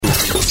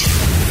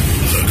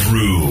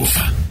Groove.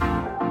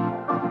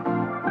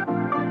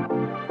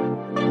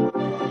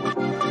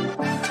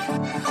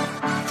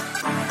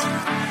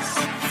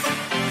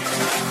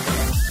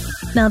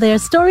 Now, there are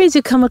stories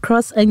you come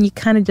across and you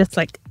kind of just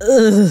like,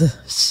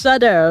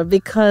 shudder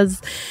because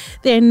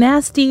they're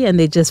nasty and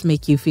they just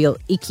make you feel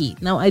icky.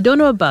 Now, I don't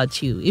know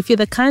about you. If you're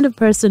the kind of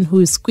person who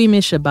is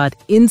squeamish about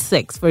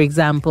insects, for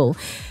example,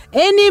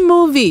 any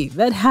movie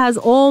that has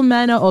all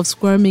manner of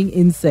squirming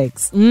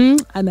insects,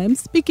 and I'm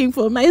speaking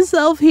for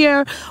myself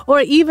here,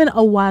 or even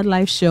a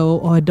wildlife show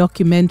or a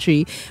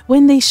documentary,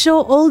 when they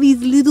show all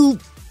these little,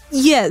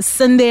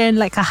 and they're in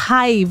like a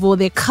hive or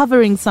they're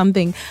covering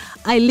something,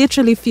 I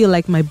literally feel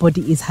like my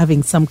body is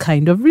having some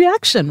kind of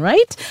reaction,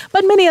 right?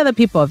 But many other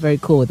people are very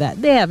cool with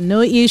that. They have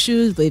no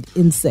issues with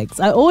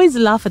insects. I always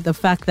laugh at the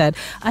fact that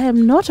I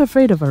am not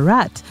afraid of a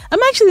rat. I'm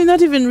actually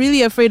not even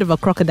really afraid of a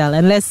crocodile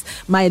unless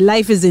my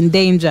life is in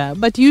danger.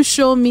 But you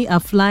show me a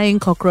flying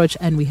cockroach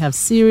and we have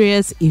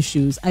serious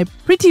issues. I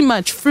pretty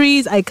much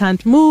freeze. I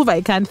can't move.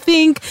 I can't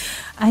think.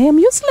 I am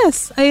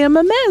useless. I am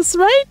a mess,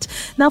 right?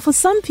 Now, for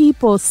some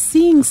people,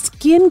 seeing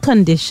skin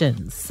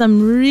conditions, some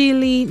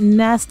really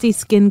nasty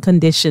skin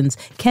conditions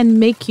can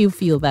make you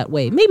feel that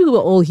way. Maybe we're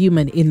all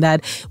human in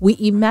that we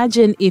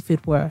imagine if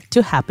it were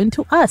to happen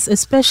to us,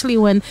 especially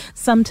when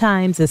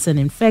sometimes it's an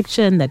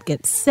infection that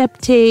gets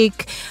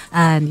septic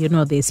and,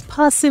 there's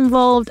pus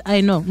involved.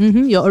 I know,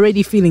 you're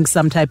already feeling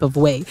some type of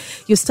way.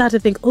 You start to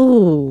think,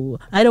 oh,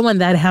 I don't want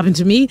that to happen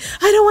to me.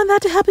 I don't want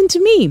that to happen to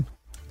me.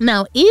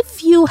 Now,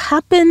 if you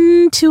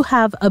happen to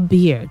have a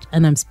beard,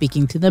 and I'm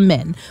speaking to the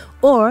men,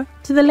 or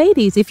to the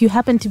ladies, if you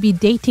happen to be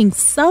dating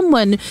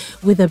someone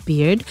with a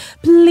beard,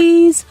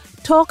 please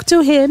talk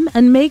to him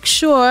and make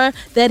sure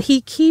that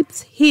he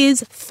keeps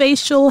his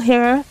facial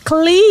hair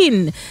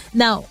clean.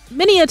 Now,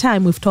 many a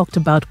time we've talked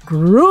about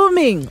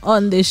grooming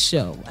on this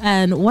show,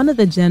 and one of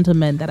the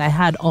gentlemen that I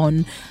had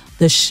on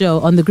the show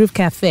on the Groove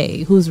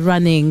Cafe, who's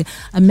running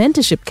a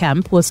mentorship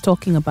camp, was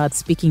talking about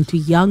speaking to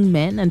young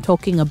men and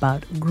talking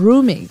about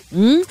grooming,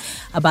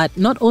 about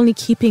not only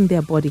keeping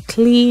their body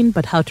clean,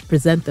 but how to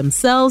present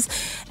themselves.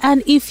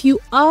 And if you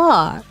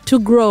are to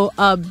grow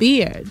a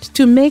beard,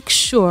 to make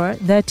sure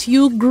that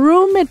you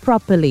groom it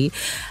properly.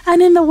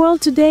 And in the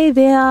world today,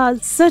 there are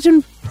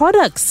certain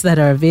products that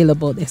are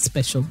available. There's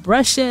special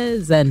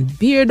brushes and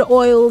beard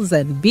oils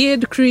and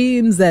beard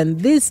creams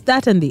and this,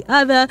 that, and the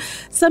other.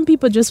 Some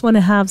people just want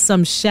to have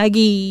some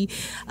shaggy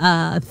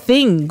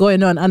thing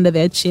going on under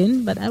their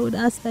chin, but I would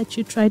ask that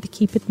you try to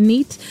keep it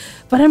neat.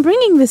 But I'm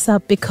bringing this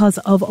up because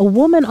of a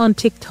woman on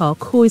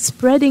TikTok who is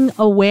spreading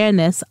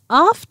awareness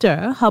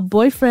after her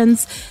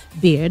boyfriend's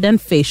beard and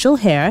facial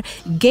hair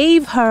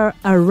gave her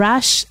a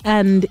rash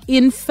and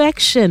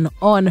infection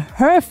on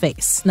her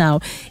face.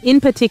 Now,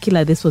 in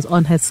particular, this was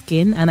on her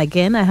skin. And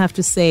again, I have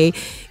to say,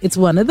 it's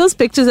one of those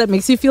pictures that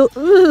makes you feel,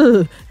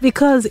 ugh,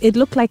 because it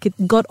looked like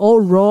it got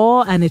all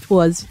raw and it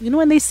was,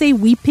 when they say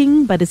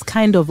weeping, but it's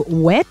kind of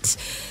wet.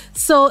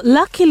 So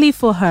luckily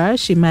for her,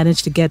 she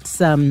managed to get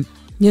some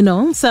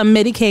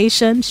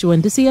medication. She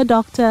went to see a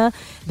doctor.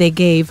 They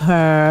gave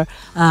her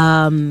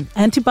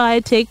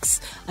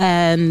antibiotics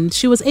and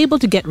she was able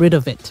to get rid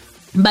of it.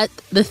 But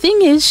the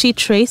thing is, she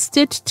traced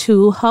it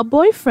to her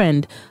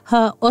boyfriend,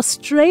 her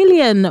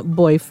Australian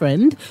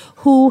boyfriend,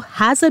 who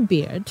has a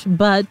beard.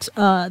 But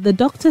the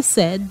doctor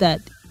said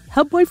that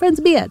her boyfriend's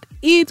beard,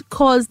 it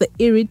caused the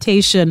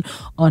irritation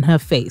on her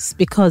face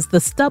because the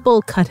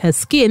stubble cut her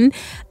skin,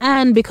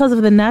 and because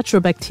of the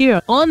natural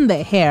bacteria on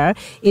the hair,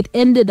 it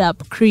ended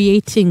up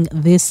creating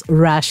this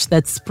rash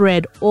that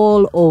spread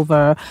all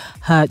over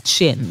her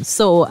chin.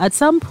 So at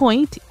some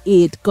point,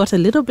 it got a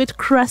little bit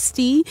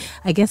crusty.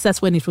 I guess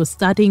that's when it was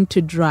starting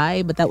to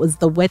dry, but that was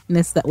the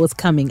wetness that was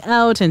coming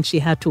out, and she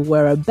had to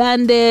wear a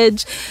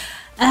bandage.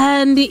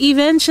 And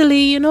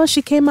eventually,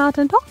 she came out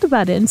and talked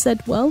about it and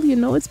said, well,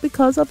 it's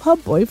because of her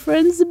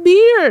boyfriend's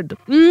beard.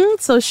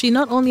 So she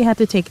not only had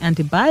to take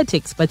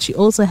antibiotics, but she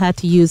also had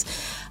to use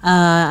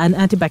an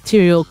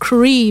antibacterial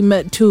cream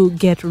to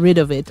get rid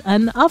of it.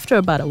 And after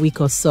about a week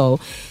or so,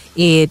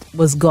 it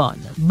was gone.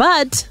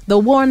 But the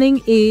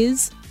warning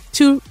is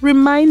to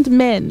remind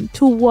men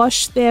to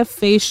wash their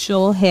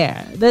facial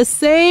hair the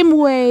same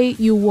way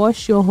you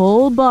wash your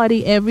whole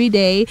body every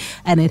day,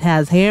 and it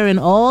has hair in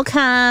all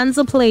kinds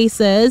of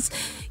places.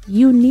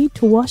 You need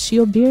to wash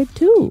your beard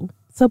too.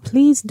 So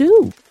please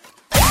do.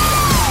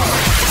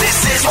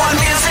 This is what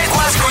music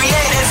was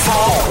created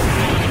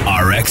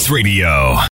for. RX Radio.